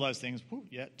lying, all those things. Whew,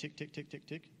 yeah, tick, tick, tick, tick,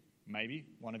 tick. Maybe,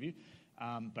 one of you.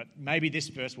 But maybe this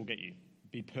verse will get you.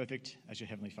 Be perfect as your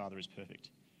heavenly Father is perfect.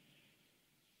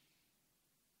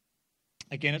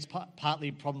 Again, it's partly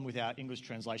a problem with our English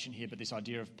translation here, but this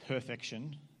idea of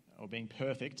perfection or being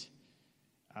perfect,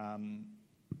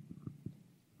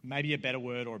 maybe a better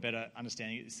word or a better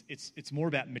understanding, it's more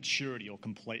about maturity or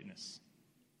completeness.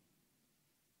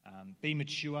 Be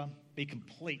mature, be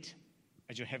complete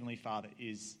as your heavenly Father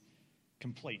is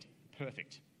complete,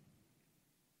 perfect.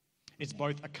 It's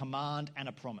both a command and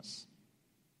a promise.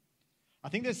 I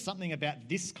think there's something about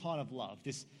this kind of love,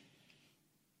 this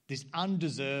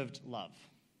undeserved love,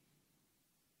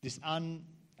 this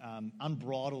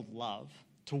unbridled love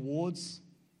towards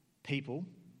people,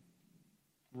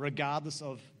 regardless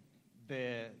of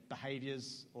their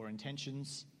behaviours or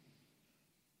intentions,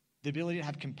 the ability to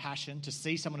have compassion, to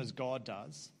see someone as God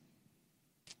does,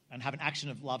 and have an action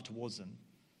of love towards them.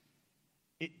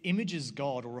 It images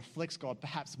God or reflects God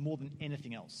perhaps more than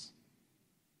anything else.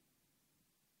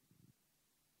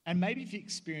 And maybe if you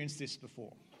experienced this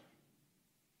before,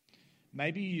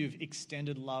 maybe you've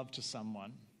extended love to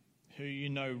someone who you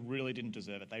know really didn't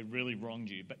deserve it. They really wronged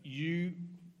you, but you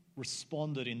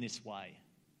responded in this way.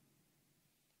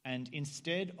 And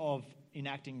instead of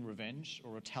enacting revenge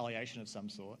or retaliation of some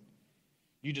sort,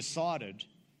 you decided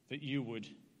that you would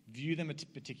view them a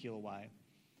particular way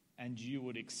and you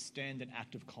would extend an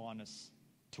act of kindness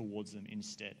towards them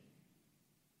instead.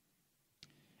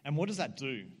 And what does that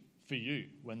do for you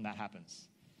when that happens?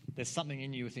 There's something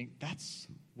in you think, that's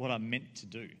what I'm meant to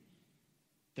do.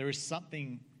 There is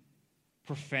something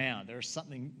profound, there is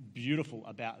something beautiful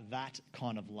about that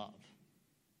kind of love.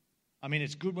 I mean,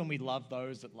 it's good when we love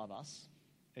those that love us.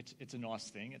 It's a nice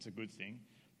thing, it's a good thing.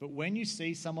 But when you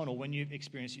see someone or when you've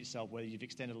experienced yourself, whether you've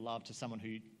extended love to someone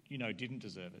who you know didn't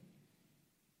deserve it,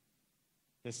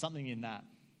 there's something in that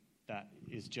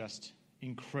is just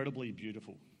incredibly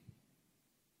beautiful.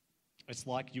 It's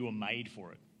like you were made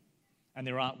for it. And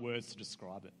there aren't words to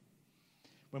describe it.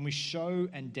 When we show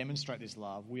and demonstrate this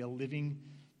love, we are living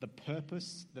the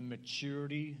purpose, the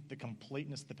maturity, the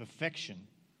completeness, the perfection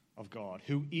of God,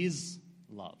 who is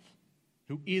love,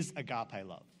 who is agape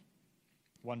love.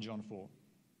 1 John 4.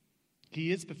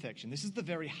 He is perfection. This is the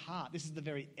very heart, this is the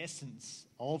very essence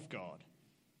of God.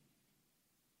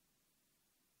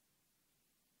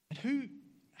 And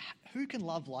who can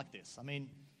love like this? I mean,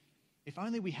 If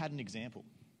only we had an example.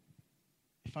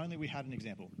 If only we had an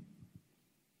example.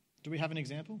 Do we have an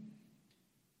example?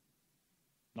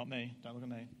 Not me. Don't look at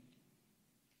me.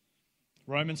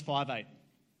 Romans 5:8.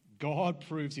 God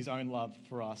proves his own love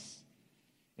for us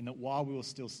in that while we were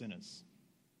still sinners,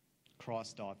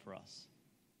 Christ died for us.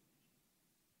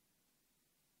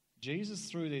 Jesus,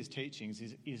 through these teachings,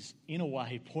 is in a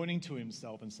way pointing to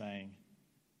himself and saying,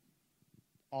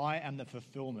 I am the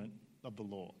fulfillment of the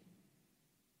law.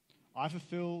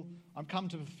 I'm come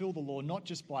to fulfill the law not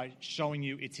just by showing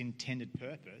you its intended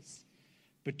purpose,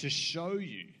 but to show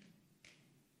you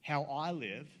how I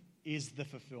live is the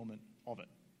fulfillment of it.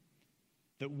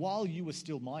 That while you were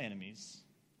still my enemies,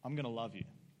 I'm going to love you.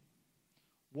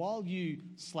 While you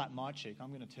slap my cheek, I'm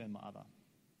going to turn my other.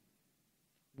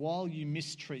 While you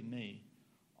mistreat me,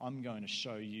 I'm going to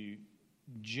show you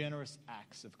generous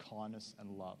acts of kindness and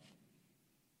love.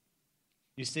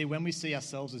 You see, when we see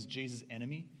ourselves as Jesus'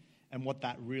 enemy and what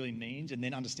that really means, and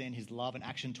then understand his love and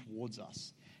action towards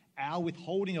us, our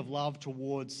withholding of love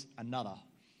towards another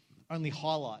only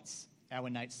highlights our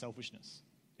innate selfishness.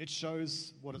 It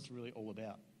shows what it's really all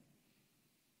about.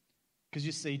 Because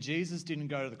you see, Jesus didn't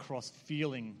go to the cross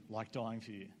feeling like dying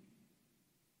for you.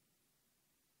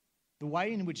 The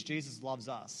way in which Jesus loves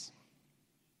us,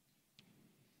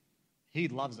 he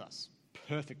loves us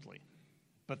perfectly.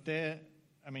 But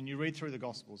you read through the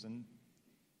Gospels and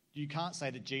you can't say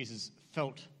that Jesus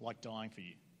felt like dying for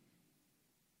you.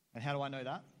 And how do I know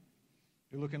that?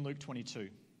 We look in Luke 22.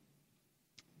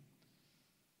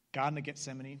 Garden of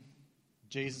Gethsemane.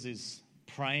 Jesus is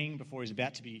praying before he's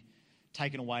about to be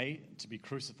taken away to be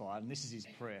crucified. And this is his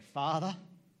prayer. Father,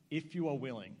 if you are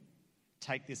willing,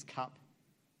 take this cup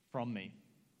from me.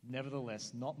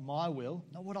 Nevertheless, not my will,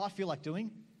 not what I feel like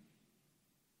doing,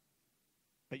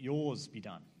 but yours be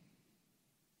done.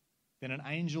 Then an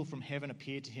angel from heaven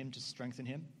appeared to him to strengthen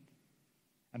him.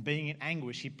 And being in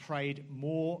anguish, he prayed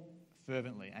more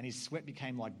fervently, and his sweat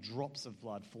became like drops of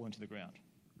blood falling to the ground.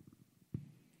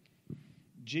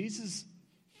 Jesus'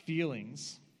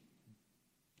 feelings,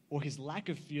 or his lack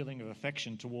of feeling of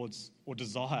affection towards or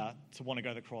desire to want to go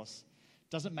to the cross,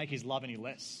 doesn't make his love any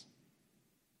less.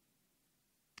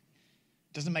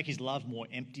 It doesn't make his love more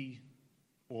empty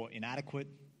or inadequate.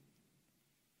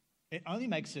 It only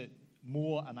makes it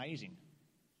more amazing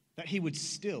that he would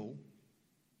still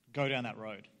go down that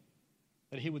road,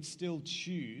 that he would still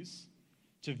choose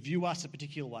to view us a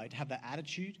particular way, to have that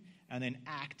attitude and then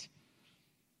act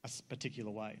a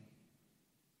particular way.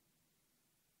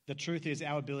 The truth is,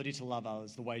 our ability to love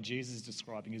others the way Jesus is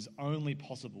describing is only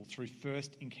possible through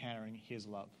first encountering his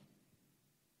love.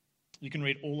 You can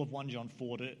read all of 1 John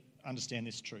 4 to understand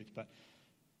this truth, but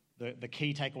the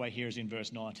key takeaway here is in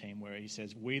verse 19 where he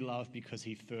says, we love because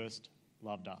he first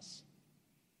loved us.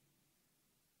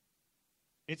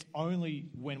 It's only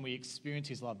when we experience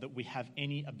his love that we have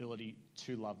any ability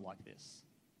to love like this.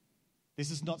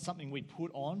 This is not something we put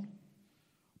on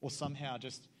or somehow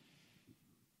just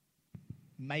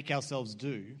make ourselves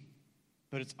do,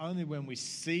 but it's only when we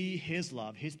see his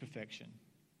love, his perfection,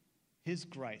 his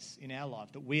grace in our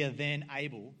life that we are then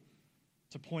able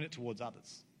to point it towards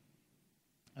others.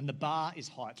 And the bar is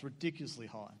high. It's ridiculously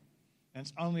high. And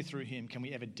it's only through him can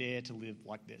we ever dare to live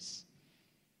like this.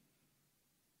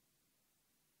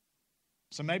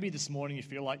 So maybe this morning you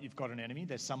feel like you've got an enemy.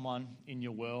 There's someone in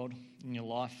your world, in your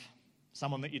life,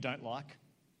 someone that you don't like,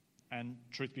 and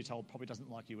truth be told, probably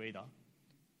doesn't like you either.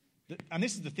 And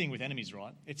this is the thing with enemies,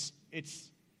 right? It's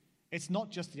not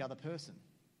just the other person.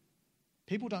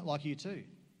 People don't like you too.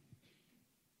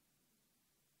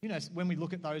 You know, when we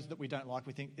look at those that we don't like,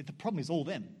 we think the problem is all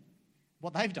them,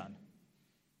 what they've done.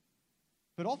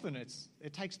 But often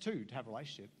it takes two to have a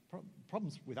relationship.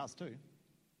 Problems with us too.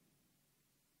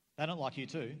 They don't like you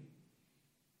too.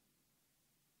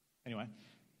 Anyway,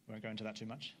 we won't go into that too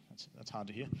much. That's hard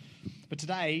to hear. But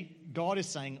today, God is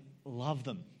saying, love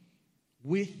them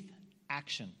with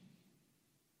action.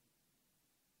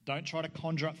 Don't try to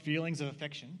conjure up feelings of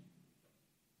affection.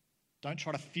 Don't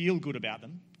try to feel good about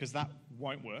them, because that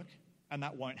won't work and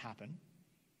that won't happen.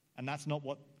 And that's not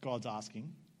what God's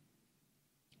asking.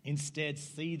 Instead,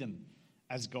 see them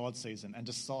as God sees them and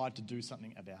decide to do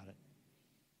something about it.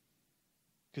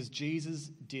 Because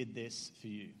Jesus did this for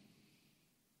you.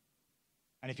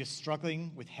 And if you're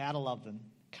struggling with how to love them,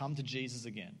 come to Jesus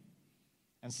again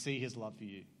and see his love for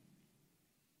you.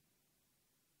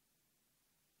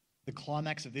 The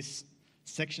climax of this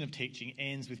section of teaching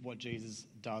ends with what Jesus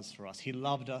does for us. He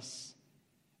loved us,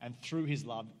 and through his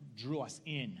love drew us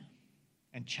in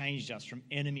and changed us from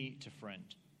enemy to friend.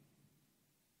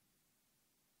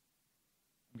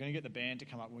 I'm going to get the band to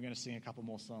come up. We're going to sing a couple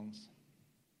more songs.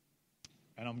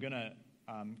 And I'm going to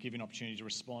give you an opportunity to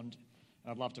respond.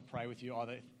 I'd love to pray with you.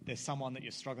 Either there's someone that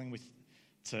you're struggling with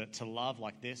to love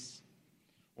like this,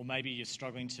 or maybe you're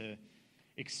struggling to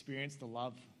experience the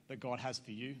love that God has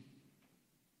for you.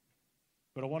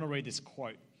 But I want to read this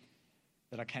quote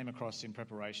that I came across in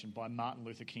preparation by Martin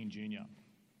Luther King Jr.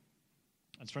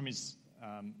 It's from his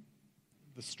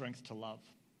The Strength to Love.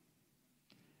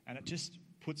 And it just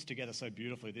puts together so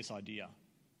beautifully this idea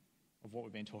of what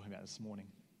we've been talking about this morning.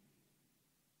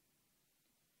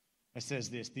 It says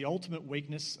this: the ultimate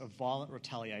weakness of violent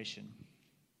retaliation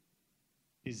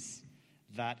is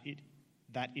that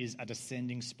is a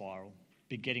descending spiral,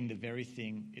 begetting the very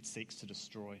thing it seeks to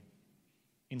destroy.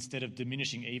 Instead of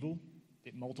diminishing evil,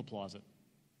 it multiplies it.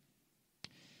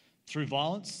 Through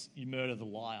violence, you murder the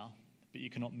liar, but you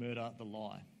cannot murder the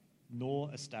lie,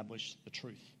 nor establish the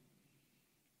truth.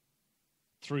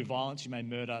 Through violence, you may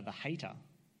murder the hater,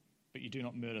 but you do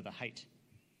not murder the hate.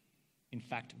 In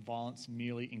fact, violence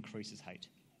merely increases hate.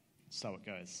 So it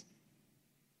goes.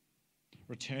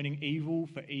 Returning evil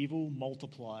for evil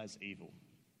multiplies evil,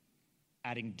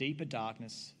 adding deeper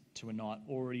darkness to a night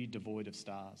already devoid of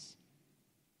stars.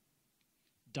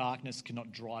 Darkness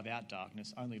cannot drive out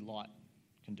darkness, only light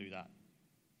can do that.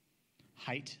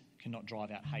 Hate cannot drive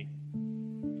out hate,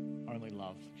 only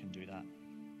love can do that.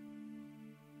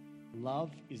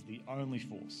 Love is the only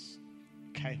force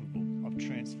capable of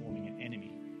transforming an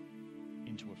enemy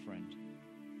into a friend.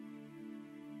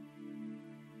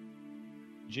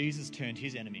 Jesus turned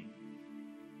his enemy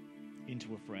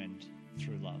into a friend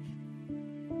through love.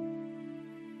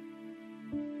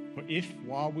 For if,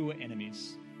 while we were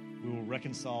enemies, we were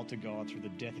reconciled to God through the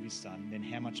death of his Son, then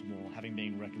how much more, having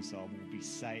been reconciled, will be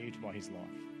saved by his life?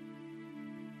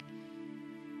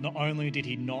 Not only did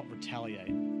he not retaliate,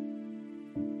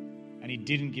 and he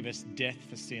didn't give us death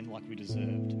for sin like we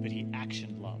deserved, but he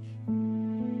actioned love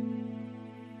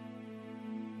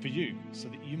for you, so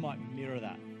that you might mirror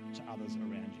that to others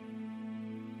around you.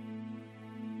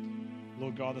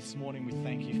 Lord God, this morning we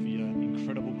thank you for your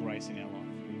incredible grace in our life,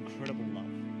 your incredible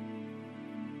love.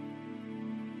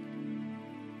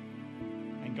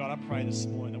 And God, I pray this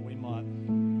morning that we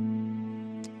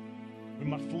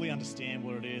might fully understand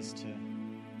what it is to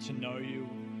know you,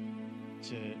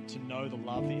 to know the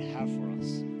love that you have for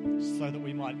us, so that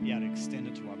we might be able to extend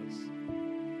it to others.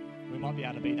 We might be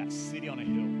able to be that city on a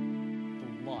hill, the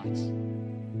light.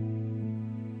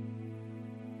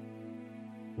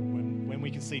 When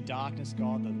we can see darkness,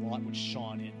 God, the light would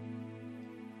shine in.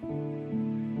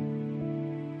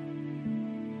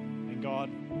 And God,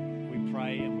 we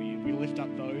pray and we lift up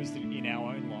those that in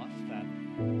our own life that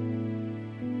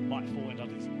might fall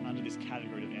under this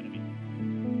category of enemy.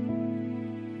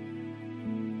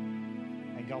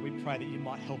 And God, we pray that you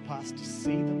might help us to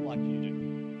see them like you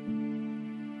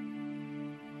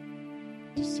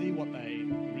do, to see what they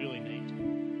really need.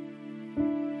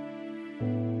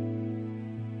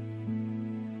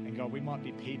 And God, we might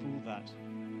be people that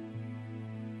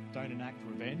don't enact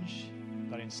revenge,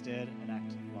 but instead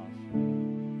enact love.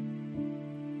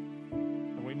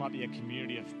 And we might be a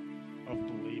community of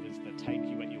believers that take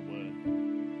you at your word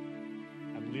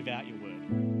and live out your word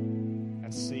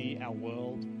and see our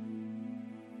world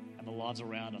and the lives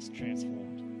around us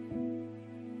transformed.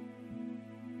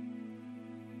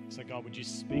 So God, would you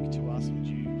speak to us? Would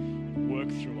you work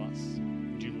through us?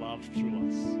 Would you love through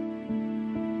us?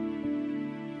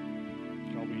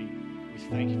 God, we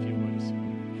thank you for your word this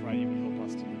morning. We pray you would help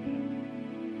us to live it out.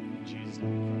 In Jesus'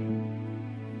 name we pray.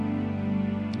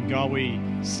 God, we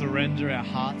surrender our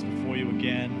hearts before you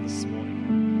again this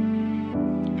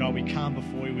morning. God, we come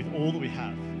before you with all that we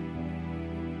have.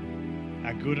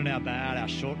 Our good and our bad, our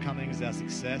shortcomings, our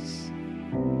success.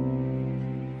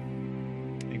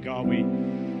 And God, we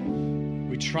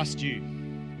trust you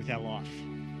with our life.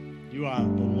 You are the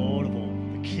Lord of all,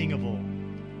 the King of all.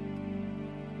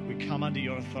 We come under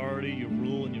your authority, your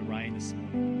rule, and your reign this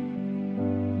morning.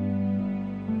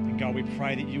 And God, we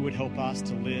pray that you would help us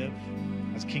to live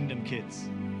as kingdom kids,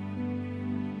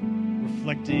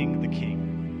 reflecting the King,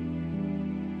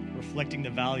 reflecting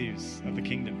the values of the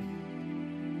kingdom.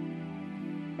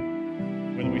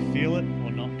 Whether we feel it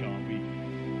or not, God,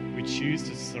 we choose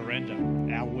to surrender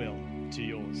our will to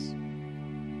yours,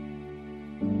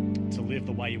 to live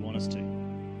the way you want us to.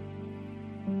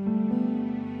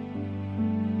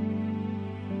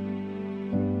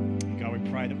 And God, we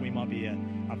pray that we might be a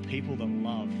people that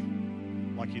love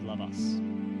like you love us,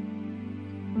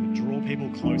 that draw people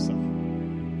closer,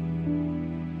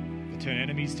 that turn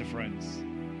enemies to friends,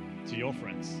 to your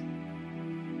friends.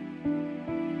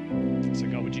 So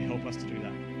God, would you help us to do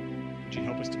that? Would you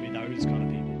help us to be those kind of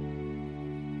people?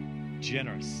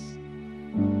 Generous,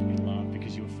 to be loved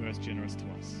because you were first generous to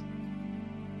us.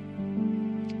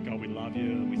 God, we love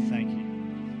you and we thank you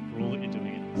for all that you're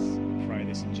doing in us. We pray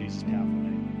this in Jesus' powerful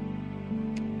name.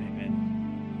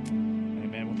 Amen.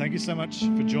 Amen. Well, thank you so much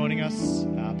for joining us.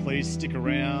 Please stick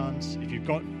around. If you've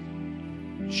got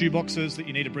shoe boxes that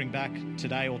you need to bring back,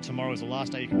 today or tomorrow is the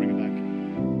last day you can bring it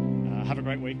back. Have a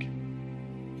great week.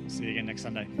 See you again next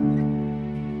Sunday.